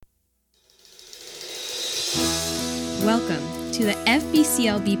Welcome to the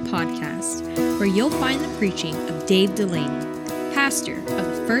FBCLB podcast, where you'll find the preaching of Dave Delaney, pastor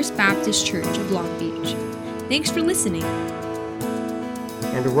of the First Baptist Church of Long Beach. Thanks for listening.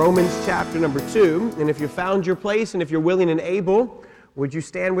 And Romans chapter number 2, and if you found your place and if you're willing and able, would you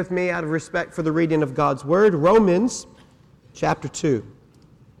stand with me out of respect for the reading of God's Word? Romans chapter 2.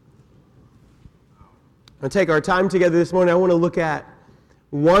 I'll take our time together this morning. I want to look at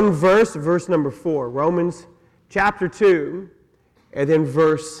one verse, verse number 4. Romans chapter 2, and then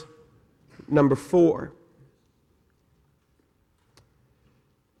verse number 4.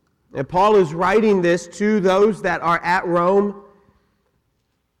 And Paul is writing this to those that are at Rome.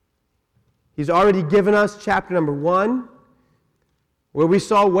 He's already given us chapter number 1, where we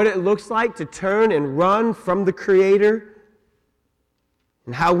saw what it looks like to turn and run from the Creator,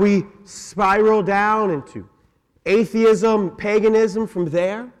 and how we spiral down into atheism, paganism from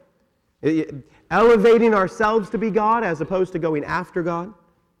there, elevating ourselves to be God as opposed to going after God.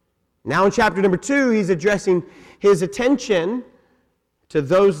 Now in chapter number 2, he's addressing his attention to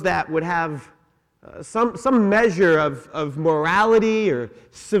those that would have some measure of morality or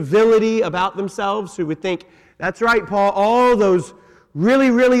civility about themselves, who would think, that's right, Paul, all those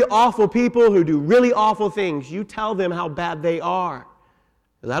really, really awful people who do really awful things, you tell them how bad they are.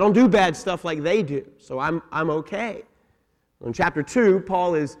 Because I don't do bad stuff like they do, so I'm okay. In chapter 2,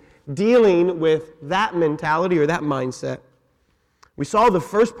 Paul is dealing with that mentality or that mindset. We saw the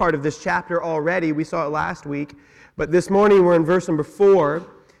first part of this chapter already. We saw it last week. But this morning we're in verse number 4.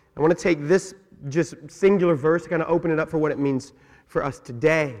 I want to take this just singular verse to kind of open it up for what it means for us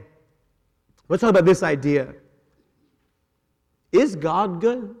today. Let's talk about this idea. Is God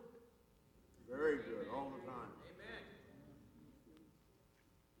good? Very good, all the time. Amen.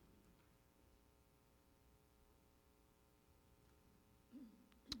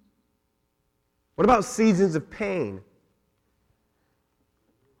 What about seasons of pain?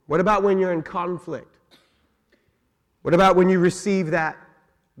 What about when you're in conflict? What about when you receive that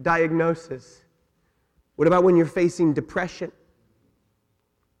diagnosis? What about when you're facing depression?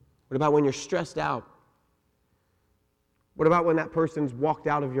 What about when you're stressed out? What about when that person's walked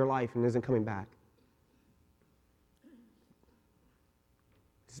out of your life and isn't coming back?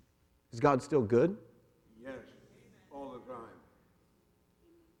 Is God still good? Yes, all the time.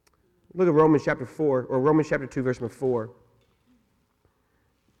 Look at Romans chapter 4, or Romans chapter 2, verse number 4.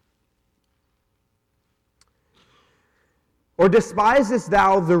 Or despisest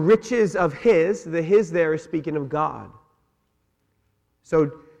thou the riches of his? The his there is speaking of God.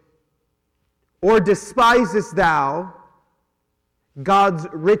 So, or despisest thou God's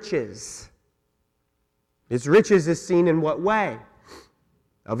riches? His riches is seen in what way?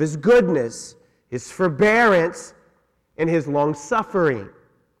 Of his goodness, his forbearance, and his long-suffering.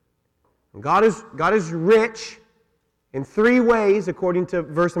 God is rich in 3 ways, according to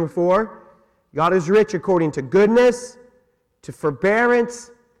verse number 4. God is rich according to goodness, to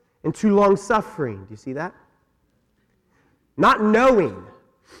forbearance, and to long-suffering. Do you see that? Not knowing.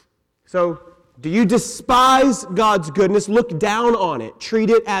 So, do you despise God's goodness, look down on it, treat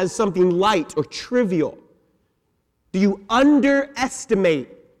it as something light or trivial? Do you underestimate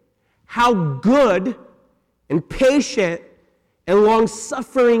how good and patient and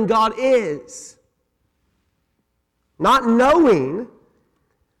long-suffering God is? Not knowing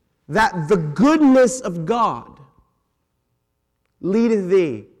that the goodness of God leadeth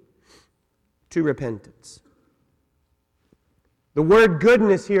thee to repentance. The word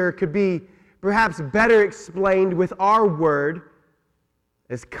goodness here could be perhaps better explained with our word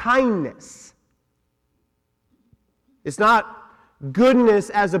as kindness. It's not goodness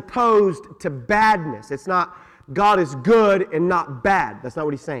as opposed to badness. It's not God is good and not bad. That's not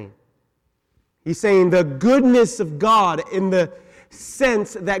what he's saying. He's saying the goodness of God in the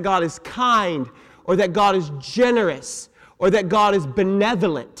sense that God is kind, or that God is generous, or that God is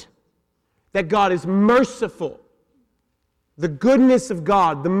benevolent, that God is merciful. The goodness of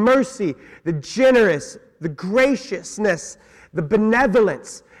God, the mercy, the generous, the graciousness, the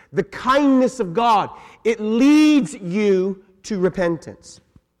benevolence, the kindness of God, it leads you to repentance.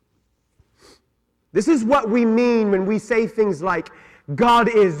 This is what we mean when we say things like, God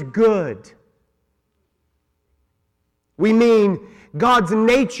is good. We mean God's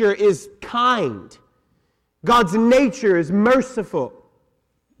nature is kind. God's nature is merciful.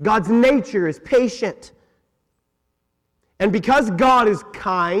 God's nature is patient. And because God is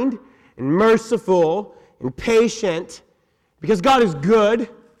kind and merciful and patient, because God is good,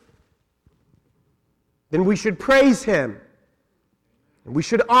 then we should praise Him. And we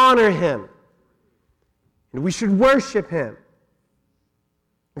should honor Him. And we should worship Him.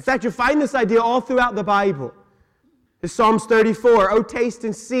 In fact, you'll find this idea all throughout the Bible. It's Psalms 34. Oh, taste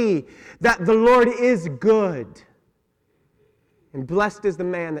and see that the Lord is good, and blessed is the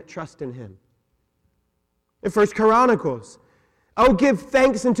man that trusts in him. In 1 Chronicles, oh, give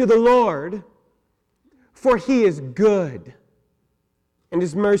thanks unto the Lord, for he is good, and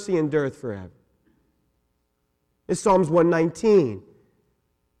his mercy endureth forever. In Psalms 119,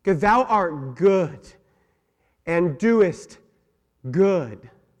 because thou art good, and doest good.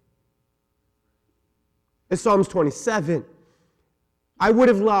 In Psalms 27, I would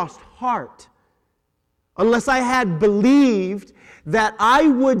have lost heart unless I had believed that I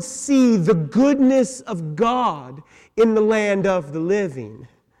would see the goodness of God in the land of the living.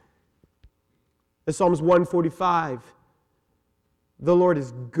 In Psalms 145, the Lord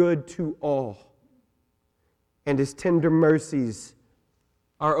is good to all, and his tender mercies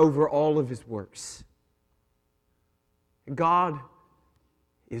are over all of his works. God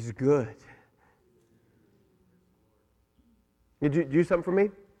is good. You do something for me?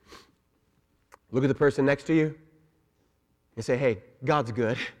 Look at the person next to you and say, hey, God's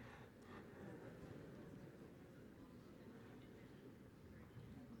good.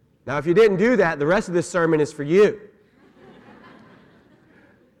 Now, if you didn't do that, the rest of this sermon is for you.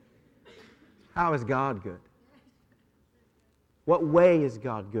 How is God good? What way is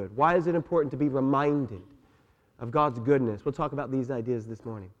God good? Why is it important to be reminded of God's goodness? We'll talk about these ideas this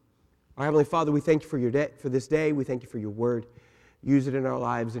morning. Our Heavenly Father, we thank you for your day, for this day. We thank you for your word. Use it in our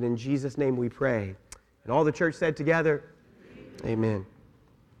lives, and in Jesus' name we pray. And all the church said together, amen.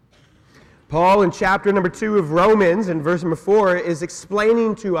 Paul, in chapter number 2 of Romans, in verse number 4, is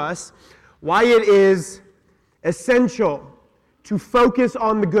explaining to us why it is essential to focus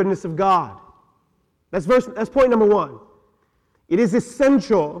on the goodness of God. That's point number 1. It is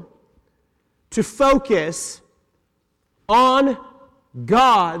essential to focus on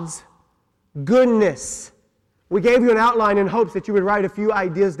God's goodness. We gave you an outline in hopes that you would write a few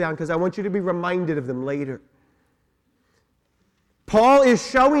ideas down because I want you to be reminded of them later. Paul is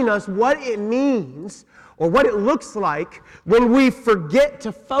showing us what it means or what it looks like when we forget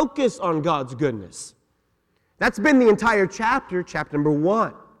to focus on God's goodness. That's been the entire chapter number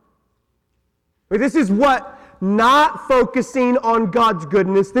 1. But this is what not focusing on God's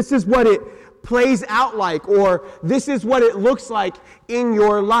goodness, this is what it plays out like, or this is what it looks like in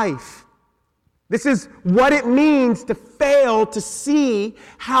your life. This is what it means to fail to see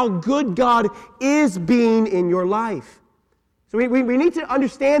how good God is being in your life. So we need to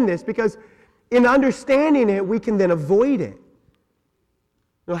understand this, because in understanding it, we can then avoid it.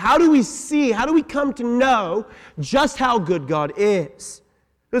 Now, how do we come to know just how good God is?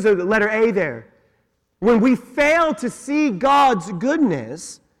 There's a letter A there. When we fail to see God's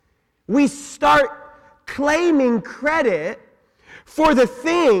goodness, we start claiming credit for the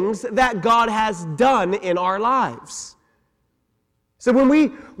things that God has done in our lives. So when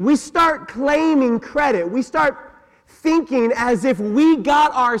we start claiming credit, we start thinking as if we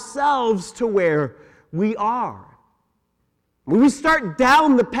got ourselves to where we are. When we start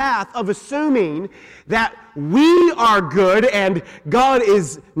down the path of assuming that we are good and God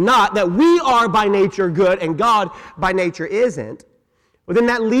is not, that we are by nature good and God by nature isn't, well, then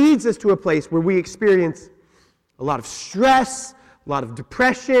that leads us to a place where we experience a lot of stress, a lot of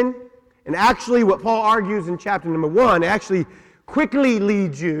depression, and actually what Paul argues in chapter number 1 actually quickly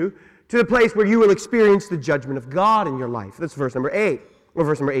leads you to the place where you will experience the judgment of God in your life. That's verse number 8, or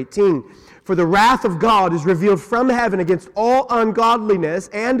verse number 18. For the wrath of God is revealed from heaven against all ungodliness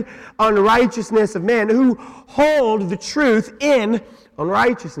and unrighteousness of men who hold the truth in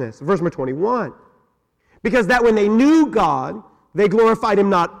unrighteousness. Verse number 21. Because that when they knew God, they glorified him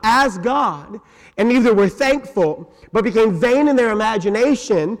not as God, and neither were thankful, but became vain in their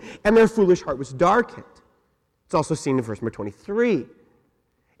imagination, and their foolish heart was darkened. It's also seen in verse number 23.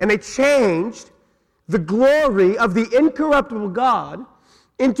 And they changed the glory of the incorruptible God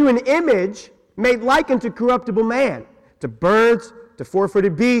into an image made like unto corruptible man, to birds, to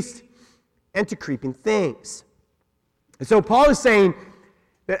four-footed beasts, and to creeping things. And so Paul is saying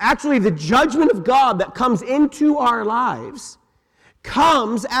that actually the judgment of God that comes into our lives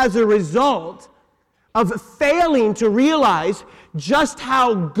comes as a result of failing to realize just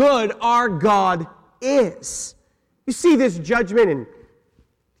how good our God is. You see this judgment in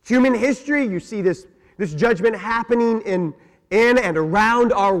human history. You see this judgment happening in and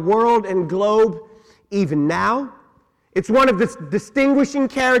around our world and globe even now. It's one of the distinguishing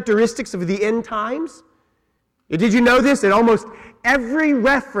characteristics of the end times. Did you know this? That almost every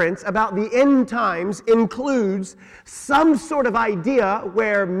reference about the end times includes some sort of idea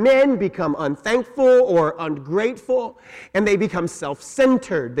where men become unthankful or ungrateful, and they become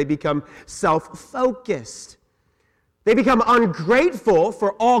self-centered. They become self-focused. They become ungrateful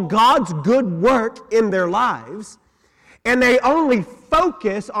for all God's good work in their lives, and they only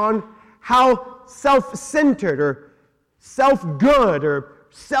focus on how self-centered or self-good or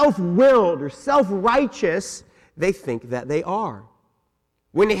self-willed or self-righteous they think that they are.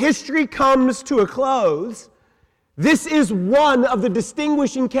 When history comes to a close, this is one of the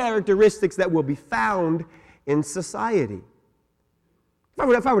distinguishing characteristics that will be found in society.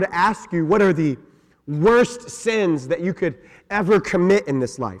 If I were to ask you, what are the worst sins that you could ever commit in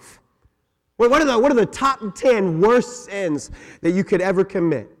this life? What are the top 10 worst sins that you could ever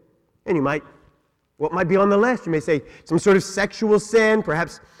commit? And what might be on the list? You may say some sort of sexual sin,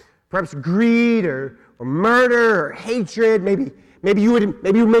 perhaps greed or murder or hatred. Maybe you would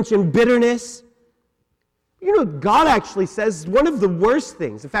mention bitterness. You know, God actually says one of the worst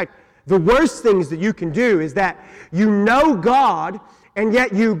things, in fact, the worst things that you can do is that you know God and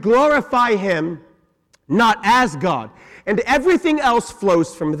yet you glorify Him not as God. And everything else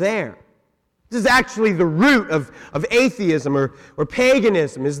flows from there. This is actually the root of atheism or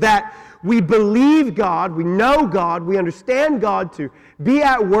paganism, is that we believe God, we know God, we understand God to be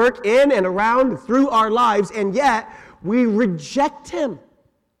at work in and around and through our lives, and yet we reject Him.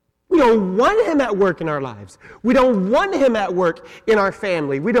 We don't want Him at work in our lives. We don't want Him at work in our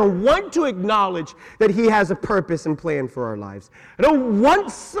family. We don't want to acknowledge that He has a purpose and plan for our lives. I don't want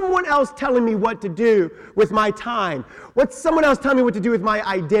someone else telling me what to do with my time. What's someone else telling me what to do with my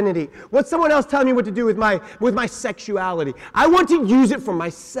identity? What's someone else telling me what to do with my sexuality? I want to use it for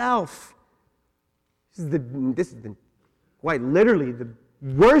myself. This is quite literally the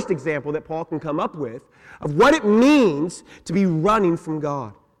worst example that Paul can come up with of what it means to be running from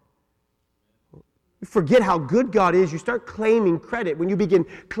God. You forget how good God is. You start claiming credit. When you begin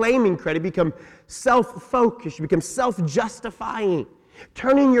claiming credit, you become self-focused. You become self-justifying,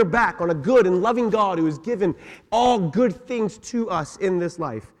 turning your back on a good and loving God who has given all good things to us in this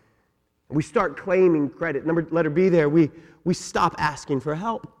life. We start claiming credit. Letter B there, we stop asking for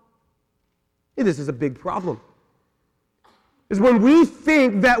help. And this is a big problem. Is when we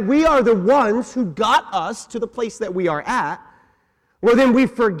think that we are the ones who got us to the place that we are at, well, then we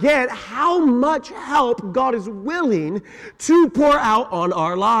forget how much help God is willing to pour out on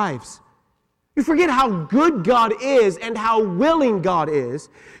our lives. You forget how good God is and how willing God is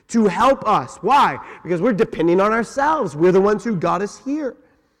to help us. Why? Because we're depending on ourselves. We're the ones who got us here.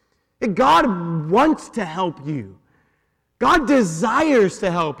 And God wants to help you. God desires to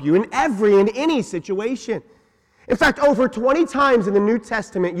help you in every and any situation. In fact, over 20 times in the New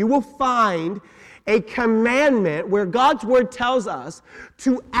Testament, you will find a commandment where God's Word tells us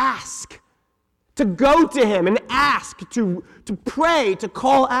to ask, to go to Him and ask, to pray, to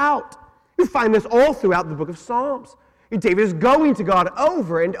call out. You find this all throughout the book of Psalms. David is going to God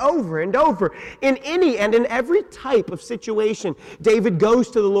over and over and over. In any and in every type of situation, David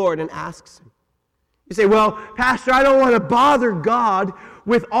goes to the Lord and asks Him. You say, well, Pastor, I don't want to bother God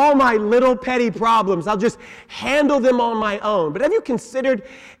with all my little petty problems. I'll just handle them on my own. But have you considered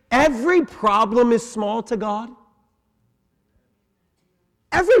every problem is small to God?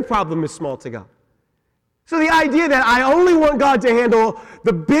 Every problem is small to God. So the idea that I only want God to handle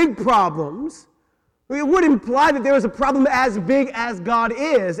the big problems, it would imply that there is a problem as big as God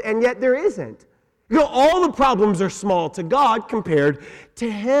is, and yet there isn't. You know, all the problems are small to God compared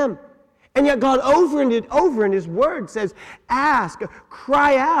to Him. And yet God over in His Word says, ask,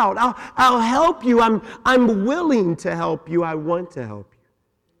 cry out, I'll help you, I'm willing to help you, I want to help you.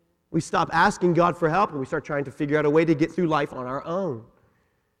 We stop asking God for help and we start trying to figure out a way to get through life on our own.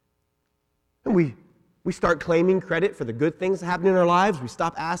 And we start claiming credit for the good things that happen in our lives. We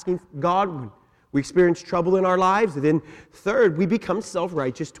stop asking God when we experience trouble in our lives. And then third, we become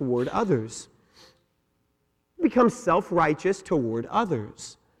self-righteous toward others. We become self-righteous toward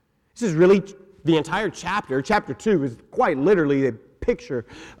others. This is really the entire chapter. Chapter 2 is quite literally a picture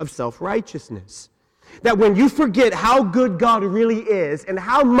of self-righteousness. That when you forget how good God really is and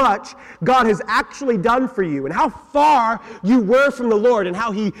how much God has actually done for you and how far you were from the Lord and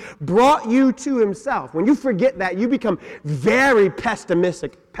how He brought you to Himself, when you forget that, you become very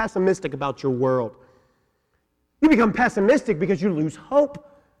pessimistic about your world. You become pessimistic because you lose hope.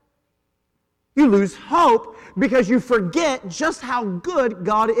 You lose hope because you forget just how good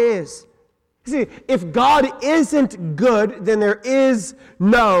God is. See, if God isn't good, then there is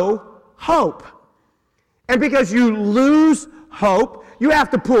no hope. And because you lose hope, you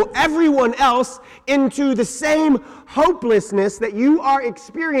have to pull everyone else into the same hopelessness that you are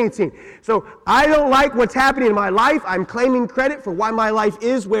experiencing. So I don't like what's happening in my life. I'm claiming credit for why my life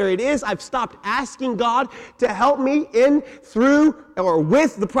is where it is. I've stopped asking God to help me in, through, or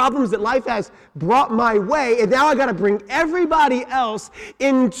with the problems that life has brought my way. And now I got to bring everybody else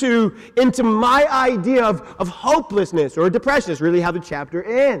into my idea of hopelessness or depression. That's really how the chapter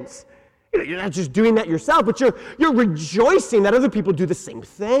ends. You're not just doing that yourself, but you're rejoicing that other people do the same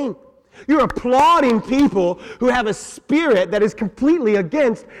thing. You're applauding people who have a spirit that is completely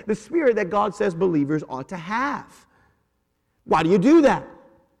against the spirit that God says believers ought to have. Why do you do that?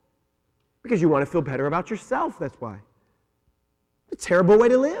 Because you want to feel better about yourself, that's why. What a terrible way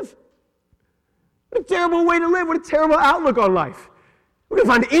to live. What a terrible way to live. What a terrible outlook on life. We can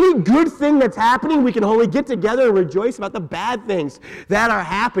find any good thing that's happening, we can only get together and rejoice about the bad things that are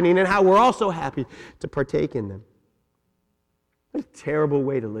happening and how we're also happy to partake in them. What a terrible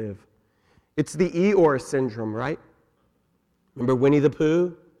way to live. It's the Eeyore syndrome, right? Remember Winnie the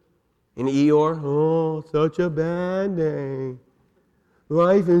Pooh in Eeyore? Oh, such a bad day.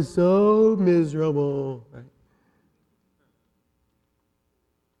 Life is so miserable. Right?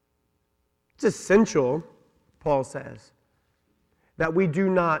 It's essential, Paul says, that we do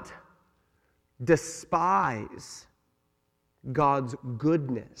not despise God's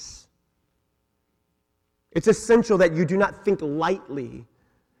goodness. It's essential that you do not think lightly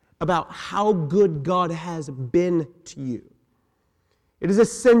about how good God has been to you. It is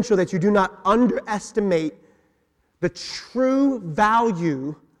essential that you do not underestimate the true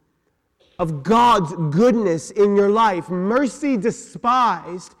value of God's goodness in your life. Mercy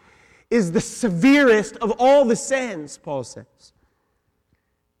despised is the severest of all the sins, Paul says.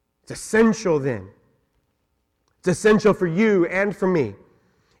 It's essential then. It's essential for you and for me.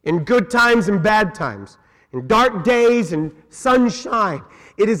 In good times and bad times, in dark days and sunshine,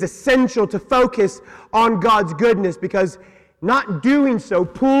 it is essential to focus on God's goodness, because not doing so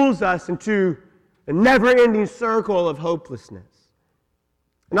pulls us into a never-ending circle of hopelessness.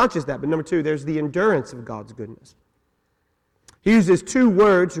 And not just that, but number two, there's the endurance of God's goodness. He uses two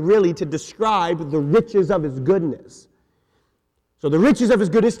words really to describe the riches of his goodness. So the riches of his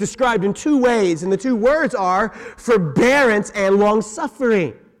goodness described in two ways, and the two words are forbearance and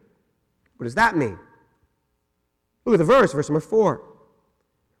long-suffering. What does that mean? Look at the verse number 4.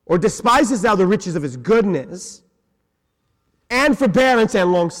 Or despisest thou the riches of his goodness and forbearance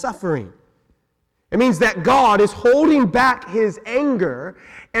and long-suffering? It means that God is holding back his anger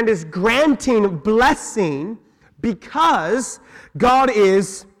and is granting blessing because God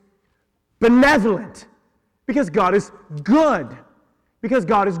is benevolent, because God is good, because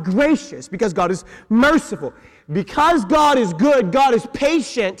God is gracious, because God is merciful. Because God is good, God is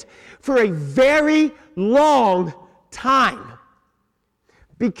patient for a very long time.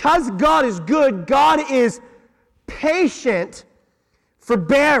 Because God is good, God is patient,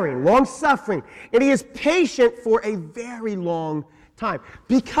 forbearing, long-suffering, and he is patient for a very long time.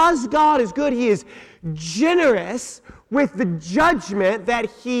 Because God is good, he is generous with the judgment that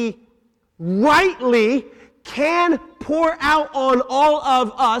he rightly can pour out on all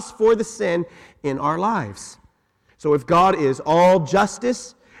of us for the sin in our lives. So if God is all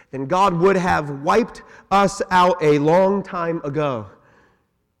justice, then God would have wiped us out a long time ago.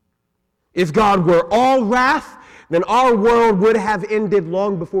 If God were all wrath, then our world would have ended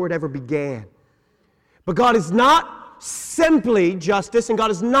long before it ever began. But God is not simply justice, and God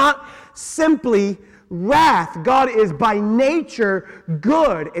is not simply wrath. God is by nature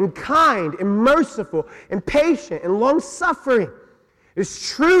good and kind and merciful and patient and long-suffering.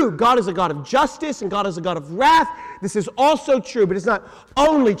 It's true, God is a God of justice and God is a God of wrath. This is also true, but it's not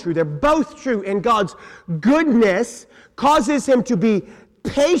only true. They're both true, and God's goodness causes him to be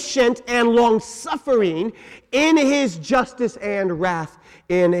patient and long-suffering in his justice and wrath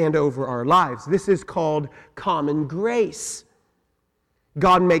in and over our lives. This is called common grace.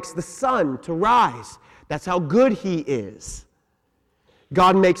 God makes the sun to rise. That's how good he is.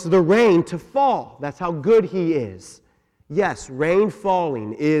 God makes the rain to fall. That's how good he is. Yes, rain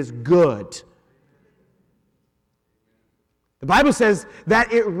falling is good. The Bible says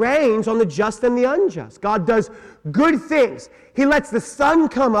that it rains on the just and the unjust. God does good things. He lets the sun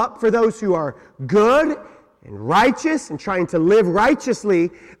come up for those who are good and righteous and trying to live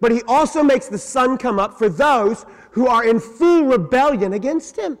righteously, but he also makes the sun come up for those who are in full rebellion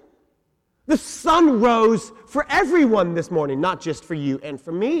against him. The sun rose for everyone this morning, not just for you and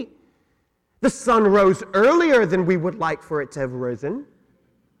for me. The sun rose earlier than we would like for it to have risen,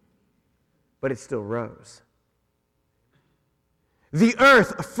 but it still rose. The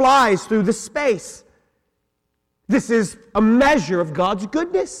earth flies through the space. This is a measure of God's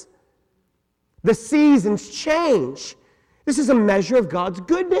goodness. The seasons change. This is a measure of God's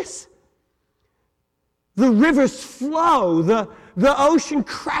goodness. The rivers flow. The ocean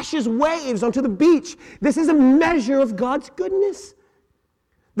crashes waves onto the beach. This is a measure of God's goodness.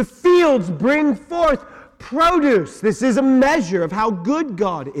 The fields bring forth produce. This is a measure of how good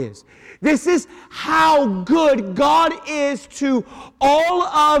God is. This is how good God is to all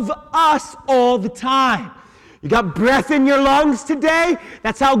of us all the time. You got breath in your lungs today?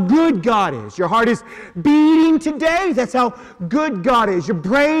 That's how good God is. Your heart is beating today? That's how good God is. Your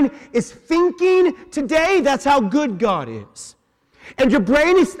brain is thinking today? That's how good God is. And your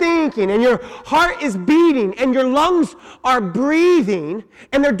brain is thinking, and your heart is beating, and your lungs are breathing,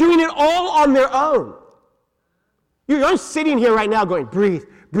 and they're doing it all on their own. You're sitting here right now going, breathe,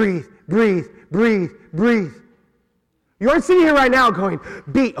 breathe, breathe, breathe, breathe. You aren't sitting here right now going,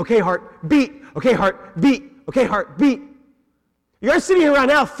 beat, okay, heart, beat, okay, heart, beat. Okay, heart, beat. You're sitting here right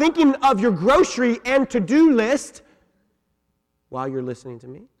now thinking of your grocery and to-do list while you're listening to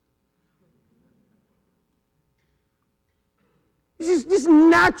me. This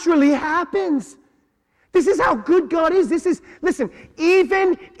naturally happens. This is how good God is. Listen,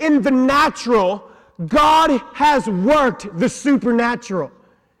 even in the natural, God has worked the supernatural.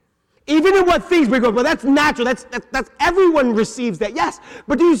 Even in what things we go, well, that's natural. That's everyone receives that. Yes,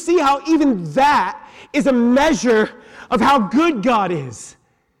 but do you see how even that is a measure of how good God is?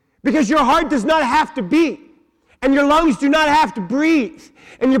 Because your heart does not have to beat, and your lungs do not have to breathe,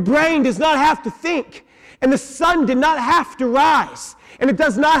 and your brain does not have to think, and the sun did not have to rise, and it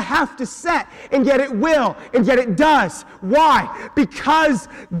does not have to set, and yet it will, and yet it does. Why? Because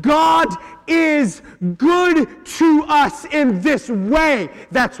God is good to us in this way.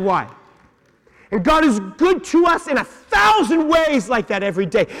 That's why. And God is good to us in 1,000 ways like that every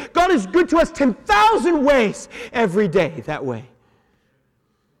day. God is good to us 10,000 ways every day that way.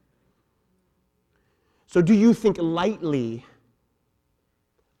 So do you think lightly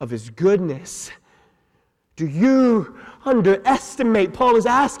of His goodness? Do you underestimate? Paul is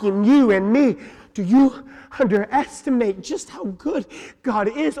asking you and me, do you underestimate just how good God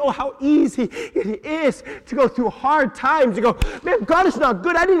is? Oh, how easy it is to go through hard times, to go, man, God is not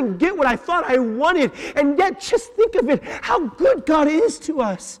good. I didn't get what I thought I wanted. And yet, just think of it, how good God is to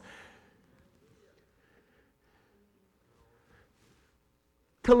us.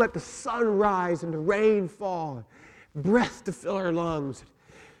 To let the sun rise and the rain fall, breath to fill our lungs,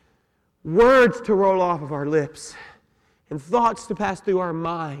 words to roll off of our lips, and thoughts to pass through our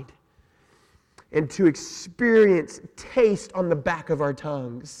mind, and to experience taste on the back of our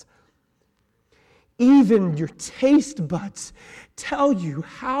tongues. Even your taste buds tell you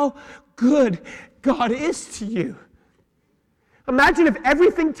how good God is to you. Imagine if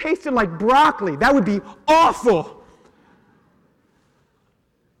everything tasted like broccoli. That would be awful.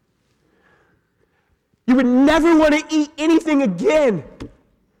 You would never want to eat anything again.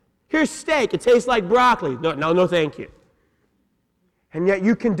 Here's steak. It tastes like broccoli. No, thank you. And yet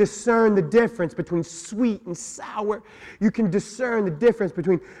you can discern the difference between sweet and sour. You can discern the difference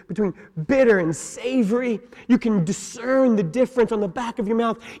between bitter and savory. You can discern the difference on the back of your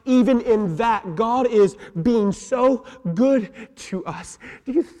mouth. Even in that, God is being so good to us.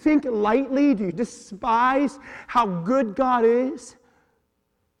 Do you think lightly? Do you despise how good God is?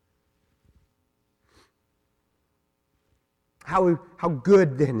 How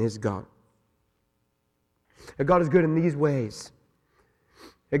good then is God? And God is good in these ways.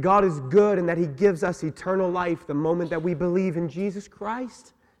 That God is good and that He gives us eternal life the moment that we believe in Jesus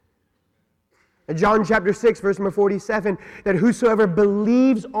Christ. In John chapter 6, verse number 47, that whosoever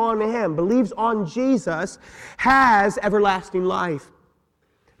believes on Him, believes on Jesus, has everlasting life.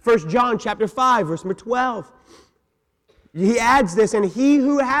 1 John chapter 5, verse number 12. He adds this, and he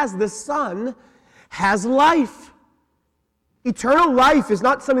who has the Son has life. Eternal life is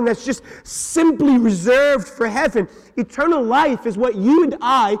not something that's just simply reserved for heaven. Eternal life is what you and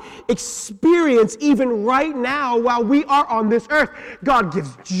I experience even right now while we are on this earth. God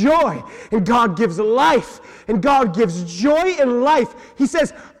gives joy, and God gives life, and God gives joy and life. He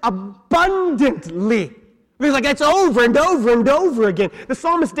says abundantly. It's like it's over and over and over again. The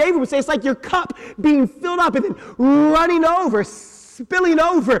psalmist David would say it's like your cup being filled up and then running over, spilling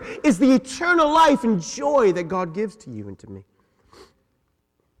over is the eternal life and joy that God gives to you and to me.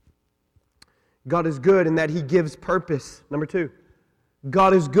 God is good in that He gives purpose. Number 2,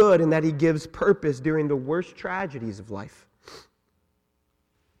 God is good in that He gives purpose during the worst tragedies of life.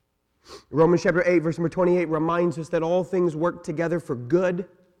 Romans chapter 8, verse number 28 reminds us that all things work together for good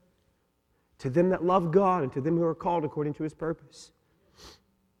to them that love God and to them who are called according to His purpose.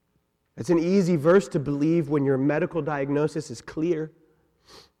 It's an easy verse to believe when your medical diagnosis is clear.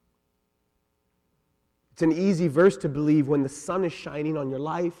 It's an easy verse to believe when the sun is shining on your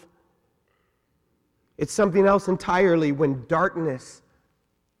life. It's something else entirely when darkness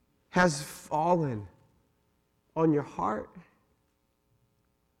has fallen on your heart.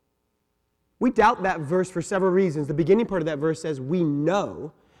 We doubt that verse for several reasons. The beginning part of that verse says, we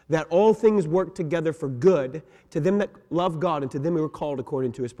know that all things work together for good to them that love God and to them who are called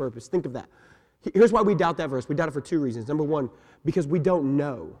according to his purpose. Think of that. Here's why we doubt that verse. We doubt it for two reasons. Number one, because we don't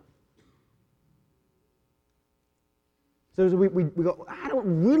know. So we go, I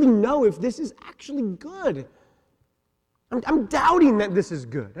don't really know if this is actually good. I'm doubting that this is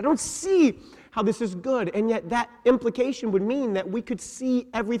good. I don't see how this is good. And yet that implication would mean that we could see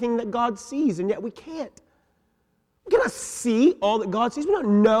everything that God sees, and yet we can't. We cannot see all that God sees. We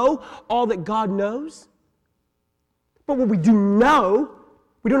don't know all that God knows. But what we do know,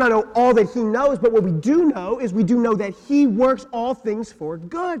 we do not know all that he knows, but what we do know is we do know that he works all things for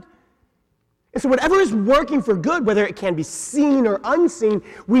good. And so whatever is working for good, whether it can be seen or unseen,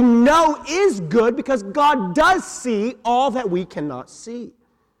 we know is good because God does see all that we cannot see.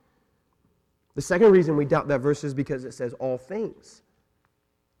 The second reason we doubt that verse is because it says all things.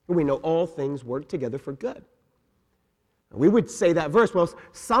 And we know all things work together for good. We would say that verse, well,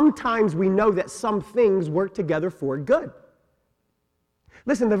 sometimes we know that some things work together for good.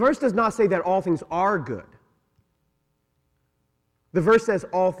 Listen, the verse does not say that all things are good. The verse says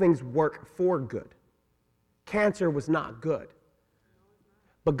all things work for good. Cancer was not good,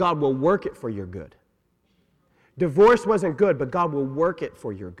 but God will work it for your good. Divorce wasn't good, but God will work it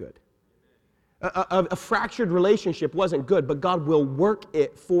for your good. A fractured relationship wasn't good, but God will work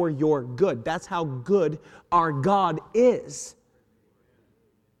it for your good. That's how good our God is.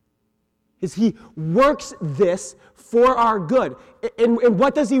 He works this for our good. And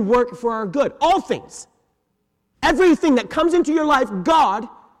what does he work for our good? All things. Everything that comes into your life, God,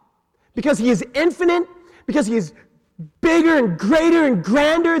 because he is infinite, because he is bigger and greater and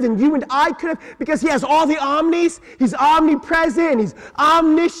grander than you and I could have, because he has all the omnis, he's omnipresent, he's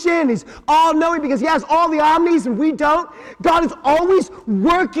omniscient, he's all-knowing, because he has all the omnis and we don't. God is always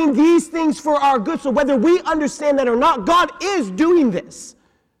working these things for our good, so whether we understand that or not, God is doing this.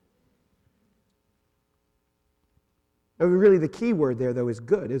 And really the key word there, though, is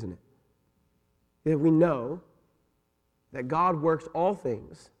good, isn't it? That we know that God works all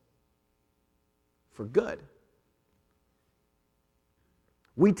things for good.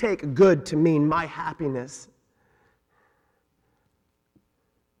 We take good to mean my happiness.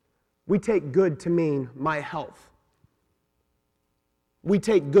 We take good to mean my health. We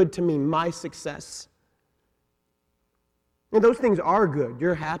take good to mean my success. And those things are good.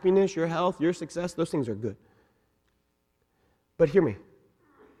 Your happiness, your health, your success, those things are good. But hear me.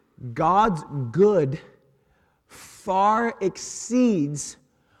 God's good far exceeds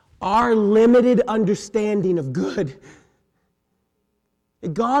our limited understanding of good.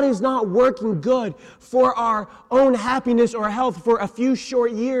 God is not working good for our own happiness or health for a few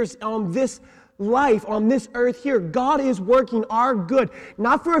short years on this life, on this earth here. God is working our good,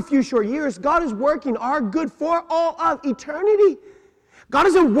 not for a few short years. God is working our good for all of eternity. God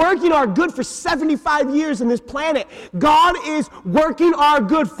isn't working our good for 75 years on this planet. God is working our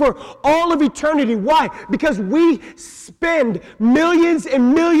good for all of eternity. Why? Because we spend millions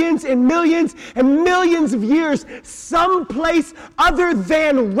and millions and millions and millions of years someplace other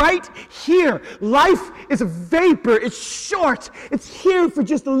than right here. Life is a vapor. It's short. It's here for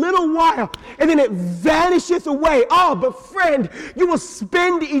just a little while, and then it vanisheth away. Oh, but friend, you will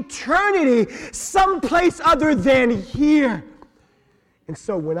spend eternity someplace other than here. And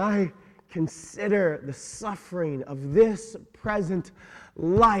so when I consider the suffering of this present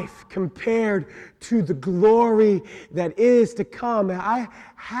life compared to the glory that is to come, I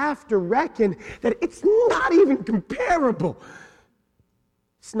have to reckon that it's not even comparable.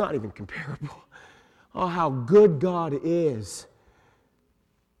 It's not even comparable. Oh, how good God is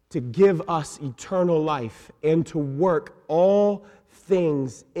to give us eternal life and to work all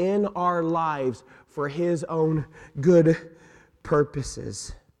things in our lives for his own good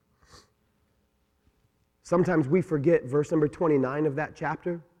purposes. Sometimes we forget verse number 29 of that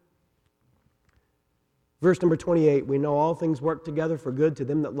chapter. Verse number 28, we know all things work together for good to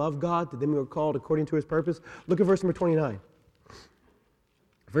them that love God, to them who are called according to his purpose. Look at verse number 29.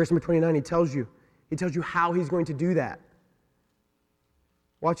 Verse number 29, he tells you how he's going to do that.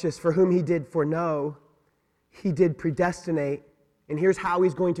 Watch this. For whom he did foreknow, he did predestinate. And here's how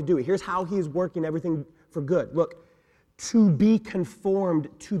he's going to do it. Here's how he is working everything for good. Look, to be conformed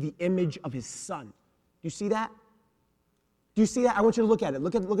to the image of his Son. Do you see that? Do you see that? I want you to look at it.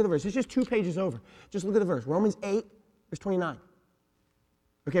 Look at the verse. It's just 2 pages over. Just look at the verse. Romans 8, verse 29.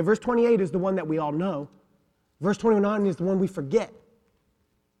 Okay, verse 28 is the one that we all know. Verse 29 is the one we forget.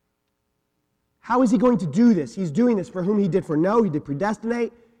 How is he going to do this? He's doing this for whom he did foreknow, he did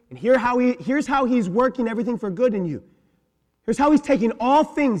predestinate. And here's how he's working everything for good in you. Here's how he's taking all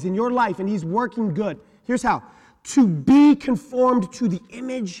things in your life and he's working good. Here's how. To be conformed to the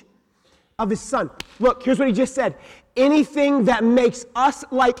image of his Son. Look, here's what he just said. Anything that makes us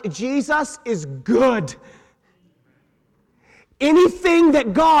like Jesus is good. Anything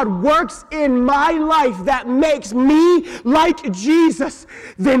that God works in my life that makes me like Jesus,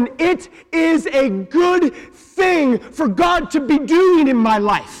 then it is a good thing for God to be doing in my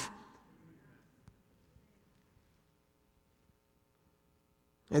life.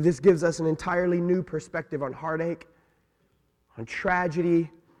 And this gives us an entirely new perspective on heartache, on tragedy,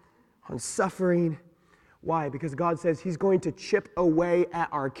 on suffering. Why? Because God says he's going to chip away at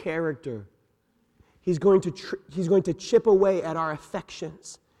our character. He's going to chip away at our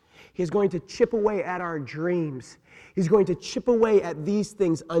affections. He's going to chip away at our dreams. He's going to chip away at these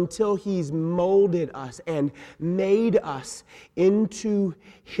things until he's molded us and made us into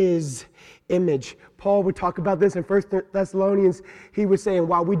his image. Paul would talk about this in 1 Thessalonians. He was saying,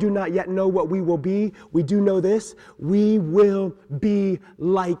 while we do not yet know what we will be, we do know this, we will be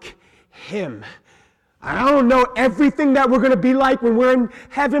like him. I don't know everything that we're going to be like when we're in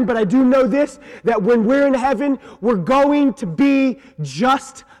heaven, but I do know this, that when we're in heaven, we're going to be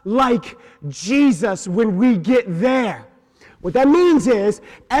just like Jesus when we get there. What that means is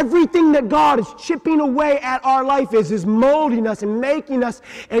everything that God is chipping away at our life is molding us and making us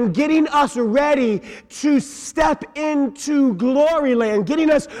and getting us ready to step into glory land,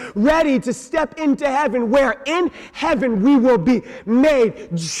 getting us ready to step into heaven, where in heaven we will be made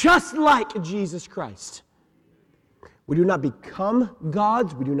just like Jesus Christ. We do not become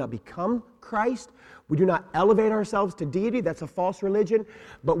gods. We do not become Christ. We do not elevate ourselves to deity. That's a false religion.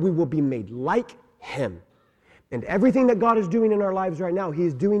 But we will be made like him. And everything that God is doing in our lives right now, he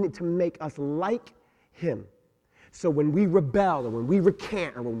is doing it to make us like him. So when we rebel, or when we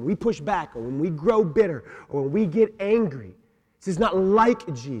recant, or when we push back, or when we grow bitter, or when we get angry, this is not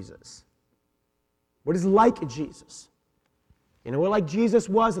like Jesus. What is like Jesus? You know what like Jesus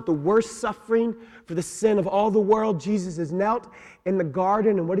was? At the worst suffering for the sin of all the world, Jesus is knelt in the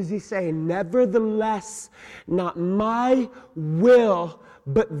garden, and what does he say? Nevertheless, not my will,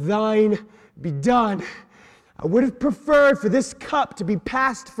 but thine be done. I would have preferred for this cup to be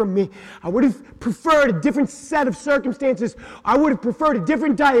passed from me. I would have preferred a different set of circumstances. I would have preferred a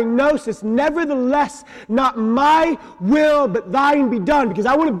different diagnosis. Nevertheless, not my will, but thine be done. Because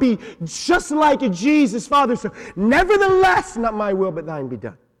I want to be just like Jesus, Father. So, nevertheless, not my will, but thine be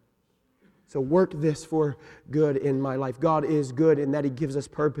done. So work this for good in my life. God is good in that he gives us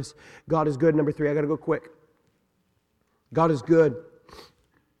purpose. God is good. Number 3, I got to go quick. God is good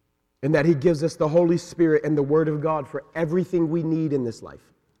and that he gives us the Holy Spirit and the Word of God for everything we need in this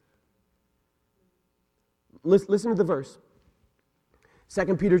life. Listen to the verse.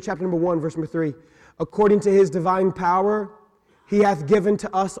 2 Peter chapter number 1, verse number 3. According to his divine power, he hath given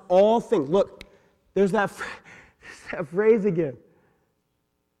to us all things. Look, there's that phrase again.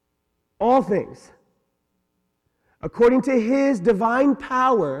 All things. According to his divine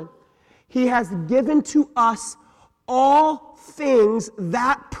power, he has given to us all things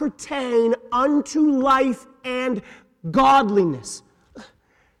that pertain unto life and godliness.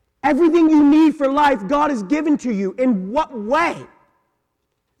 Everything you need for life, God has given to you. In what way?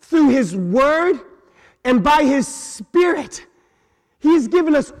 Through his word and by his Spirit. He has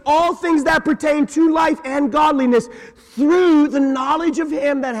given us all things that pertain to life and godliness through the knowledge of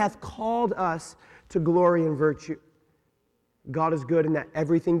him that hath called us to glory and virtue. God is good in that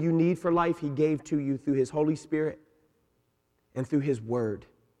everything you need for life, he gave to you through his Holy Spirit and through his word.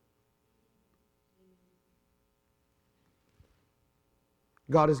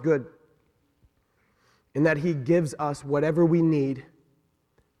 God is good in that he gives us whatever we need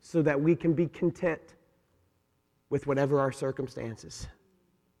so that we can be content with whatever our circumstances.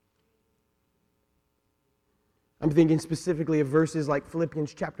 I'm thinking specifically of verses like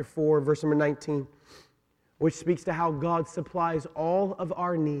Philippians chapter 4, verse number 19, which speaks to how God supplies all of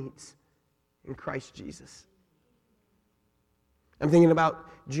our needs in Christ Jesus. I'm thinking about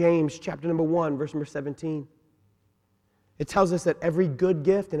James chapter number 1, verse number 17. It tells us that every good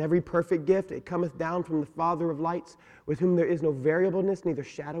gift and every perfect gift, it cometh down from the Father of lights, with whom there is no variableness, neither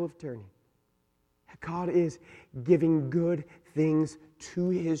shadow of turning. God is giving good things to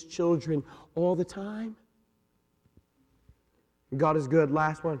his children all the time. God is good.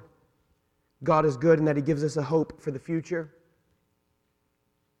 Last one. God is good in that he gives us a hope for the future.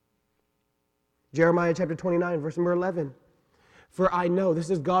 Jeremiah chapter 29, verse number 11. For I know, this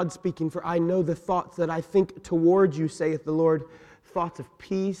is God speaking, for I know the thoughts that I think toward you, saith the Lord, thoughts of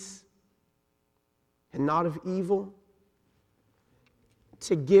peace and not of evil,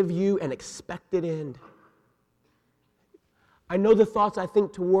 to give you an expected end. I know the thoughts I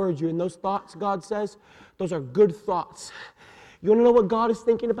think towards you, and those thoughts, God says, those are good thoughts. You want to know what God is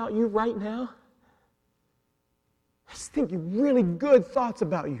thinking about you right now? He's thinking really good thoughts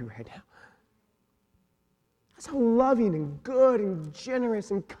about you right now. That's how loving and good and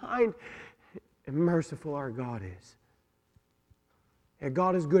generous and kind and merciful our God is. And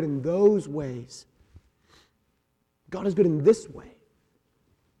God is good in those ways. God is good in this way.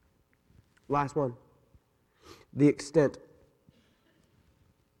 Last one. The extent.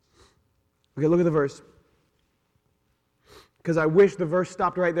 Okay, look at the verse. Because I wish the verse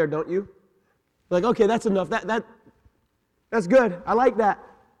stopped right there, don't you? Like, okay, that's enough. That's good. I like that.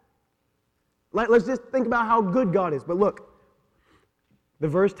 Let's just think about how good God is. But look, the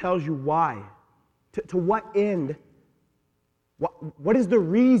verse tells you why. To what end? What is the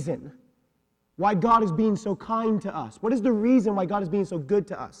reason why God is being so kind to us? What is the reason why God is being so good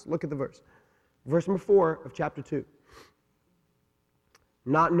to us? Look at the verse. Verse number 4 of chapter 2.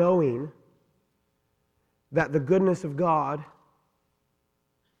 Not knowing that the goodness of God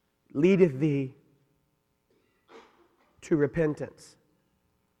leadeth thee to repentance.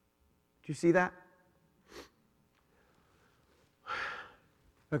 Do you see that?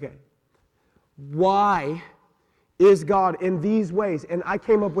 Okay. Why is God in these ways? And I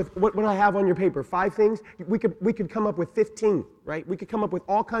came up with, what I have on your paper, 5 things. We could come up with 15, right? We could come up with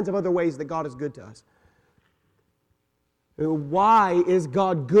all kinds of other ways that God is good to us. Why is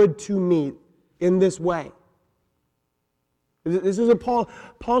God good to me in this way? This is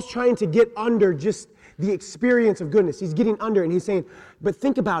Paul's trying to get under just the experience of goodness. He's getting under it, and he's saying, but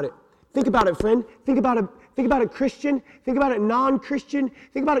think about it. Think about it, friend. Think about it, Christian. Think about it, non-Christian.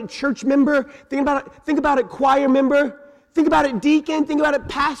 Think about it, church member. Think about it, choir member. Think about it, deacon. Think about it,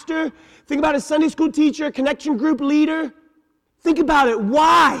 pastor. Think about it, Sunday school teacher, connection group leader. Think about it.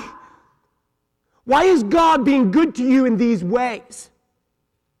 Why? Why is God being good to you in these ways?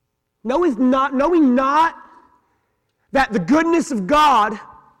 Knowing not that the goodness of God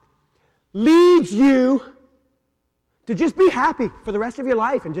leads you to just be happy for the rest of your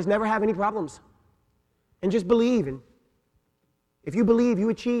life and just never have any problems. And just believe. And if you believe, you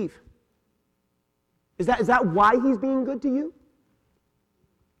achieve. Is that why he's being good to you?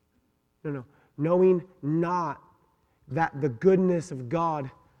 No. Knowing not that the goodness of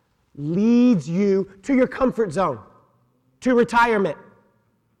God leads you to your comfort zone, to retirement,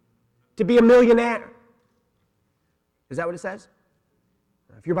 to be a millionaire. Is that what it says?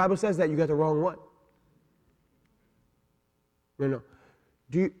 If your Bible says that, you got the wrong one. No.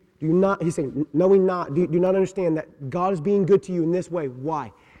 Do you not, he's saying, knowing not, do you not understand that God is being good to you in this way?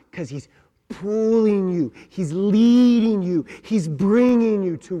 Why? Because he's pulling you. He's leading you. He's bringing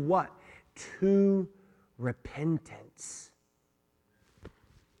you to what? To repentance.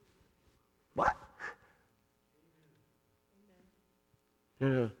 What?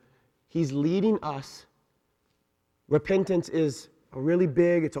 No. He's leading us. Repentance is a really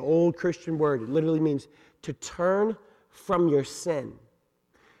big, it's an old Christian word. It literally means to turn from your sin.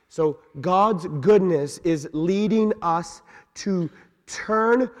 So God's goodness is leading us to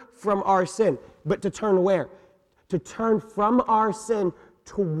turn from our sin. But to turn where? To turn from our sin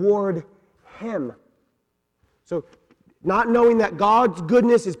toward Him. So not knowing that God's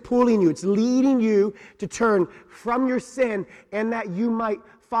goodness is pulling you, it's leading you to turn from your sin and that you might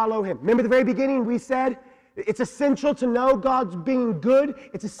follow Him. Remember the very beginning we said, it's essential to know God's being good.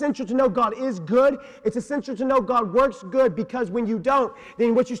 It's essential to know God is good. It's essential to know God works good, because when you don't,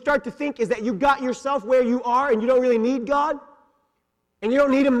 then what you start to think is that you got yourself where you are and you don't really need God. And you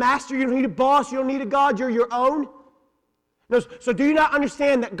don't need a master, you don't need a boss, you don't need a God, you're your own. No, so do you not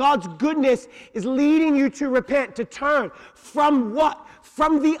understand that God's goodness is leading you to repent, to turn from what?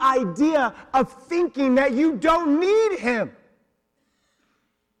 From the idea of thinking that you don't need Him.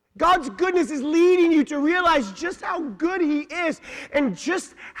 God's goodness is leading you to realize just how good He is and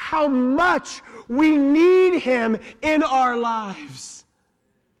just how much we need Him in our lives.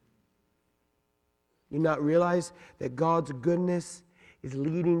 You not realize that God's goodness is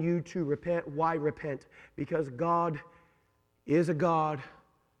leading you to repent? Why repent? Because God is a God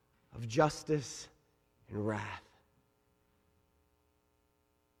of justice and wrath.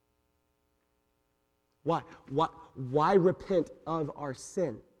 Why repent of our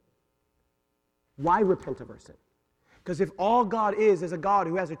sin? Why repent of our sin? Because if all God is a God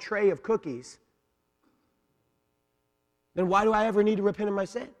who has a tray of cookies, then why do I ever need to repent of my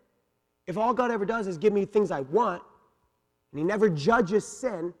sin? If all God ever does is give me things I want, and he never judges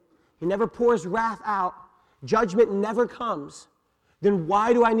sin, he never pours wrath out, judgment never comes, then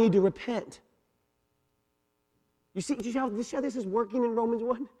why do I need to repent? You see how this is working in Romans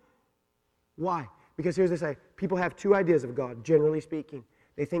 1? Why? Because here's this, people have two ideas of God, generally speaking.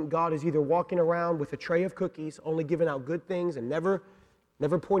 They think God is either walking around with a tray of cookies, only giving out good things and never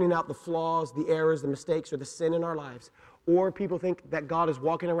pointing out the flaws, the errors, the mistakes, or the sin in our lives. Or people think that God is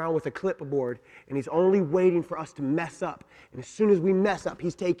walking around with a clipboard and he's only waiting for us to mess up. And as soon as we mess up,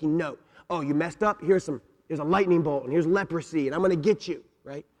 he's taking note. Oh, you messed up? Here's a lightning bolt and here's leprosy and I'm going to get you,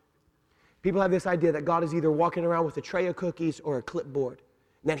 right? People have this idea that God is either walking around with a tray of cookies or a clipboard.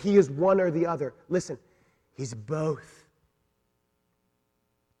 And that he is one or the other. Listen, he's both.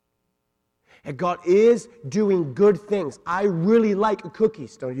 And God is doing good things. I really like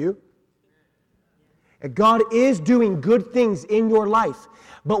cookies, don't you? And God is doing good things in your life.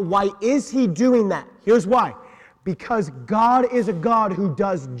 But why is he doing that? Here's why. Because God is a God who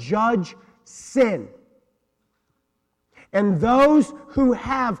does judge sin. And those who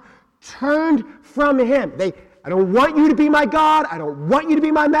have turned from him, I don't want you to be my God. I don't want you to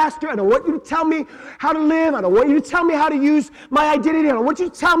be my master. I don't want you to tell me how to live. I don't want you to tell me how to use my identity. I don't want you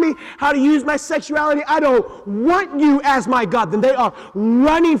to tell me how to use my sexuality. I don't want you as my God. Then they are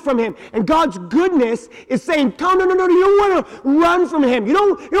running from him. And God's goodness is saying, no, you don't want to run from him. You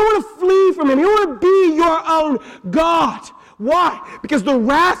don't want to flee from him. You don't want to be your own God. Why? Because the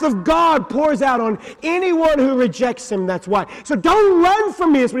wrath of God pours out on anyone who rejects him. That's why. So don't run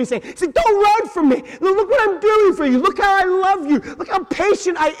from me, is what he's saying. He said, don't run from me. Look what I'm doing for you. Look how I love you. Look how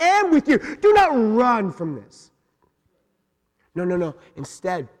patient I am with you. Do not run from this. No.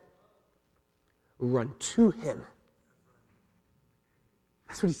 Instead, run to him.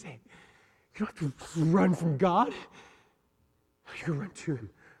 That's what he's saying. You don't have to run from God. You can run to him.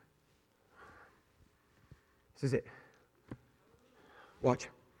 This is it. Watch.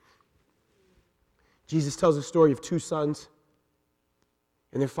 Jesus tells a story of two sons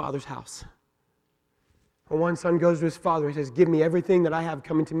in their father's house. And one son goes to his father and says, give me everything that I have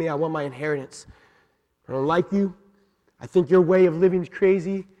coming to me. I want my inheritance. I don't like you. I think your way of living is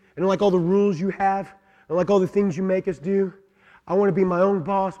crazy. I don't like all the rules you have. I don't like all the things you make us do. I want to be my own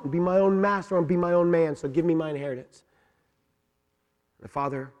boss, I want to be my own master, I want to be my own man, so give me my inheritance. The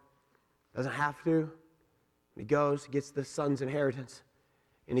father doesn't have to. He goes, he gets the son's inheritance,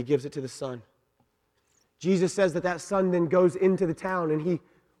 and he gives it to the son. Jesus says that son then goes into the town and he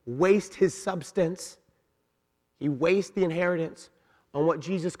wastes his substance. He wastes the inheritance on what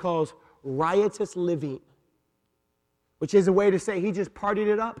Jesus calls riotous living, which is a way to say he just partied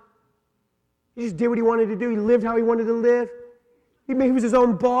it up. He just did what he wanted to do. He lived how he wanted to live. He was his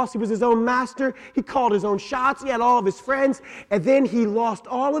own boss. He was his own master. He called his own shots. He had all of his friends. And then he lost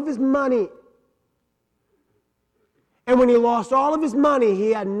all of his money. And when he lost all of his money,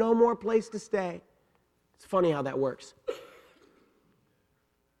 he had no more place to stay. It's funny how that works.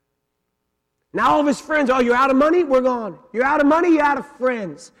 Now all of his friends, oh, you're out of money? We're gone. You're out of money? You're out of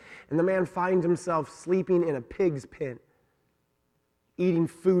friends. And the man finds himself sleeping in a pig's pen, eating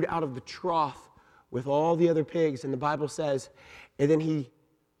food out of the trough with all the other pigs. And the Bible says, and then he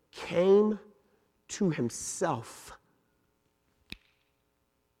came to himself.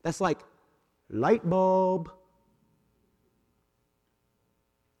 That's like light bulb.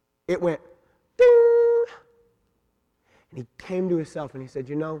 It went ding. And he came to himself and he said,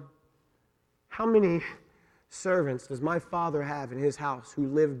 how many servants does my father have in his house who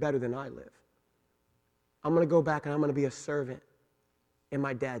live better than I live? I'm going to go back and I'm going to be a servant in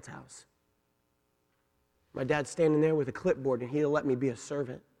my dad's house. My dad's standing there with a clipboard and he'll let me be a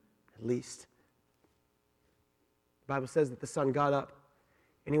servant, at least. The Bible says that the son got up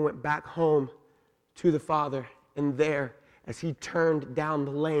and he went back home to the father, and there, as he turned down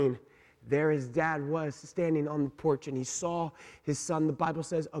the lane, there his dad was standing on the porch, and he saw his son, the Bible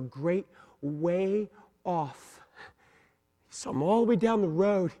says, a great way off. He saw him all the way down the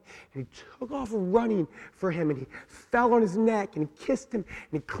road, and he took off running for him, and he fell on his neck, and he kissed him,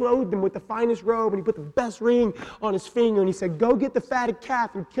 and he clothed him with the finest robe, and he put the best ring on his finger, and he said, go get the fatted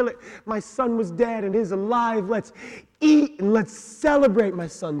calf and kill it. My son was dead and is alive. Let's eat and let's celebrate. My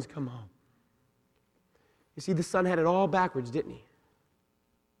son's come home. You see, the son had it all backwards, didn't he?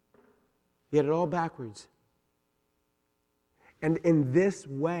 He had it all backwards. And in this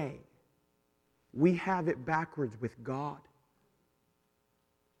way, we have it backwards with God.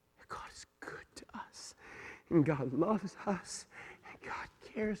 God is good to us, and God loves us, and God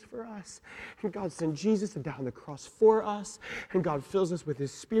cares for us. And God sent Jesus to die on the cross for us. And God fills us with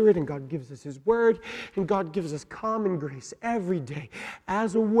His Spirit. And God gives us His Word. And God gives us common grace every day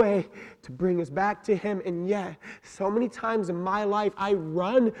as a way to bring us back to Him. And yet, so many times in my life, I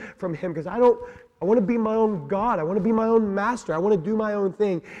run from Him because I want to be my own God. I want to be my own master. I want to do my own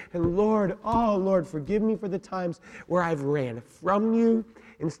thing. And Lord, oh Lord, forgive me for the times where I've ran from You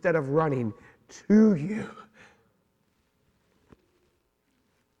instead of running to You.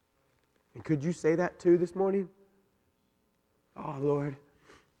 And could you say that too this morning? Oh Lord,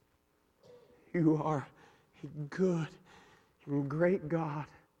 You are a good and great God.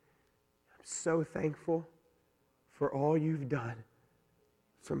 I'm so thankful for all You've done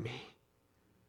for me.